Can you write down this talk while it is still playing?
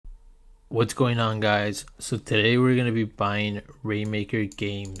What's going on, guys? So today we're going to be buying RAINMAKER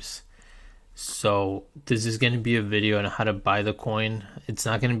Games. So this is going to be a video on how to buy the coin. It's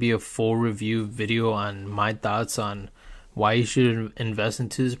not going to be a full review video on my thoughts on why you should invest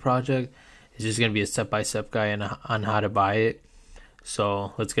into this project. It's just going to be a step-by-step guide on how to buy it.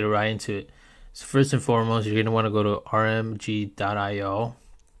 So let's get right into it. So first and foremost, you're going to want to go to rmg.io.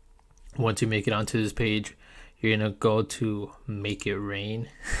 Once you make it onto this page, you're going to go to Make It Rain.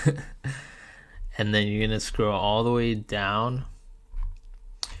 And then you're going to scroll all the way down.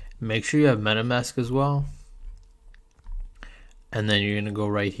 Make sure you have MetaMask as well. And then you're going to go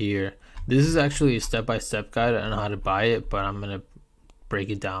right here. This is actually a step-by-step guide on how to buy it, but I'm going to break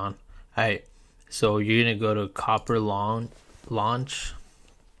it down. Alright, so you're going to go to Copper Launch.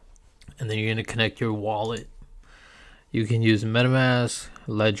 And then you're going to connect your wallet. You can use MetaMask,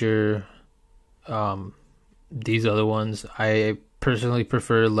 Ledger, these other ones. I personally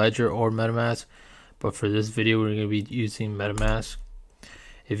prefer Ledger or MetaMask, but for this video we're going to be using MetaMask.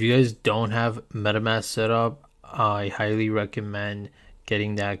 If you guys don't have MetaMask set up, I highly recommend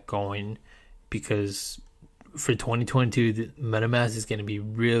getting that going, because for 2022 the MetaMask is going to be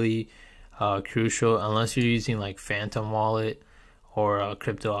really crucial, unless you're using like Phantom Wallet or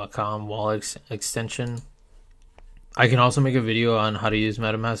Crypto.com wallet extension. I can also make a video on how to use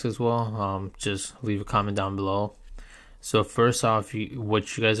MetaMask as well. Just leave a comment down below. So first off,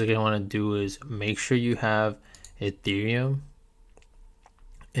 what you guys are going to want to do is make sure you have Ethereum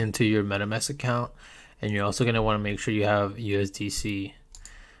into your MetaMask account, and you're also going to want to make sure you have USDC.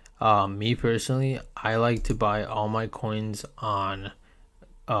 Me personally, I like to buy all my coins on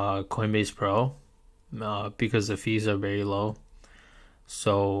Coinbase Pro because the fees are very low.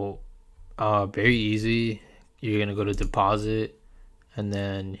 So very easy. You're going to go to deposit, and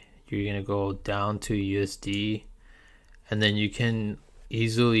then you're going to go down to USD, and then you can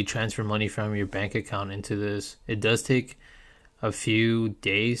easily transfer money from your bank account into this. It does take a few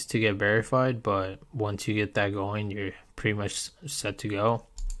days to get verified, but once you get that going, you're pretty much set to go.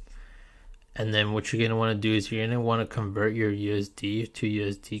 And then what you're going to want to do is you're going to want to convert your USD to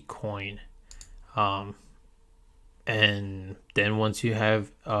USD coin. And then once you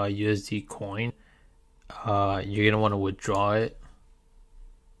have USD coin, you're going to want to withdraw it,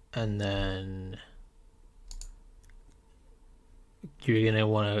 and then you're going to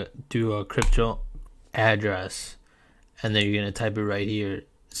want to do a crypto address, and then you're going to type it right here.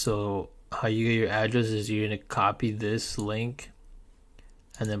 So how you get your address is you're going to copy this link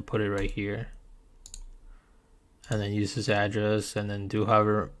and then put it right here, and then use this address, and then do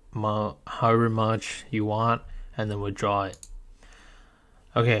however much you want, and then withdraw it.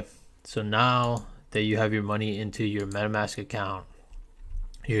 Okay, so now that you have your money into your MetaMask account,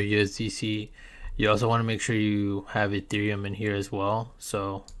 your USDC, you also want to make sure you have Ethereum in here as well.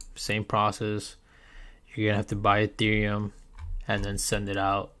 So same process, you're gonna have to buy Ethereum and then send it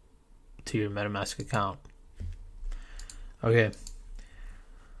out to your MetaMask account. Okay,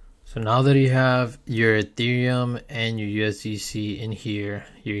 so now that you have your Ethereum and your USDC in here,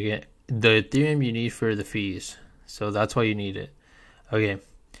 you get the Ethereum you need for the fees, so that's why you need it. Okay,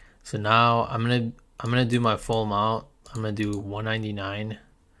 so now I'm gonna do my full amount. I'm gonna do 199,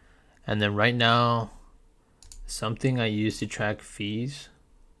 and then right now, something I use to track fees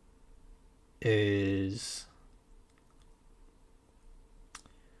is,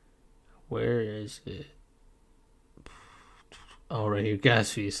 where is it? Oh, right here,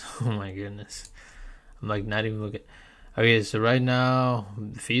 gas fees. Oh my goodness, I'm like not even looking. Okay, so right now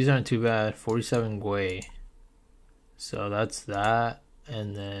the fees aren't too bad, 47 Gwei. So that's that.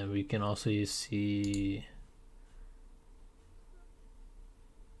 And then we can also see,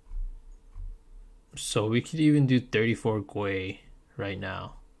 so we could even do 34 Gwei right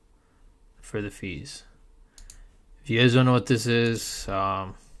now for the fees. If you guys don't know what this is,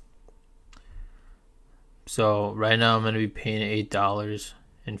 so right now I'm going to be paying $8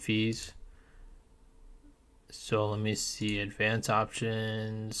 in fees. So let me see, advanced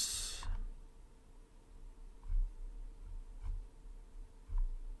options.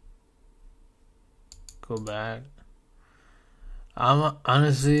 Go back. I'm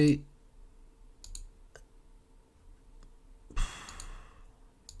honestly,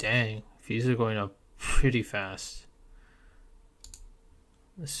 dang, fees are going up pretty fast.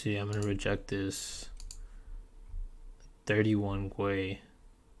 Let's see, I'm gonna reject this. 31 Gwei.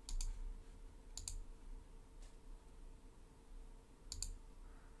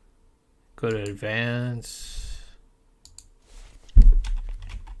 Go to advance.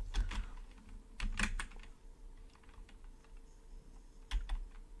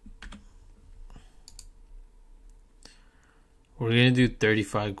 We're gonna do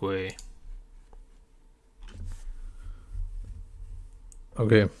 35 Gwei.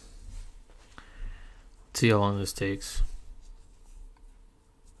 Okay. Let's see how long this takes.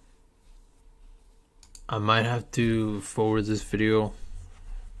 I might have to forward this video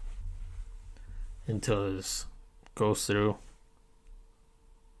until this goes through.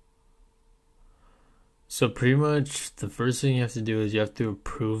 So pretty much the first thing you have to do is you have to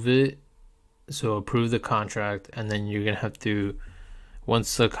approve it. So approve the contract, and then you're gonna have to,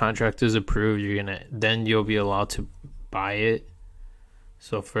 once the contract is approved, then you'll be allowed to buy it.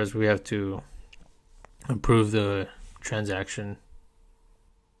 So first we have to approve the transaction.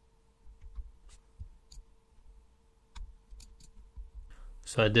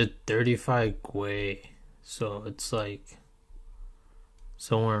 So I did 35 Gwei, so it's like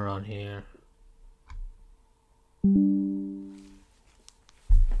somewhere around here.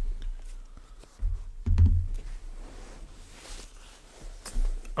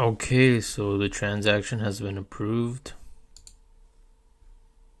 Okay, so the transaction has been approved.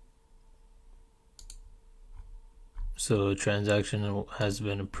 So the transaction has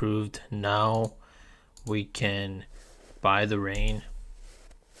been approved. Now we can buy the rain.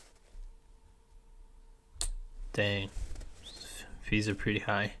 Dang, fees are pretty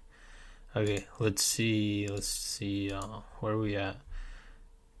high. Okay, let's see, where are we at?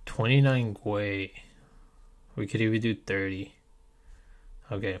 29 Gwei. We could even do 30.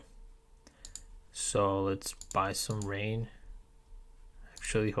 Okay, so let's buy some rain.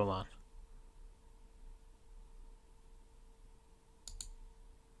 Actually, hold on.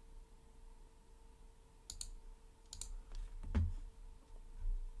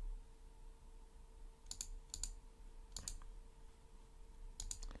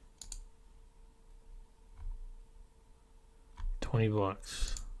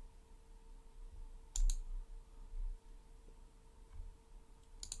 $20.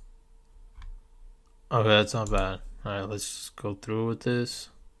 Okay, that's not bad. Alright, let's just go through with this.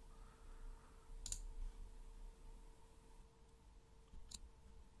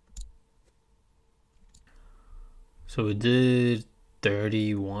 So we did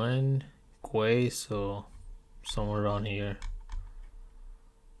 31 Gwei, so somewhere around here.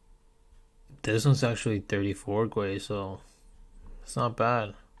 This one's actually 34 Gwei, so it's not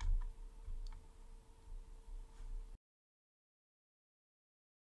bad.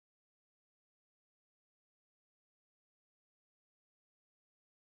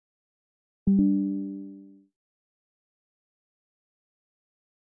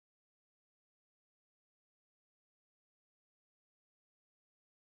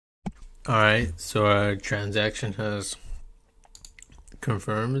 Alright, so our transaction has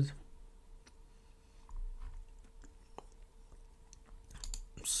confirmed.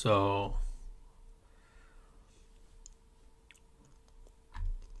 So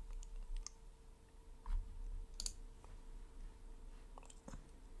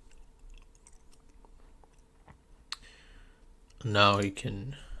now we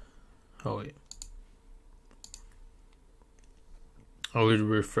can, oh wait, I would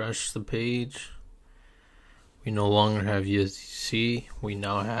refresh the page. We no longer have USDC. We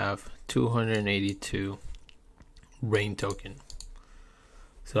now have 282 rain token.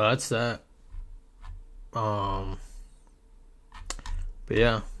 So that's that. But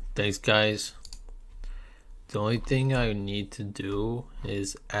yeah, thanks guys. The only thing I need to do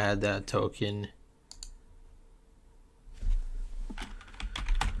is add that token.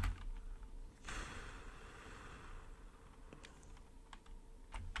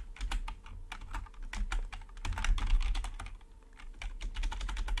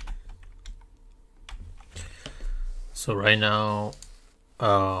 So right now,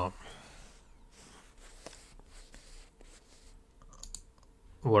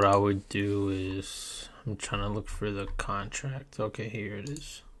 what I would do is, I'm trying to look for the contract. Okay, here it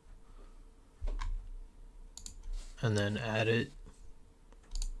is. And then add it.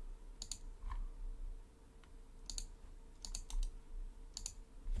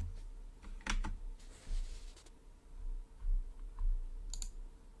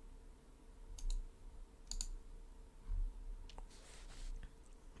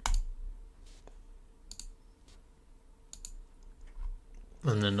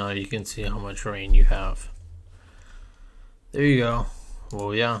 And then now you can see how much rain you have. There you go.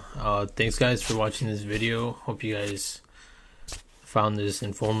 Well, yeah, thanks guys for watching this video. Hope you guys found this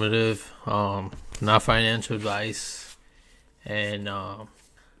informative. Not financial advice, and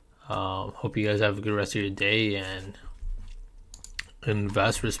hope you guys have a good rest of your day and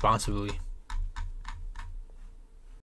invest responsibly.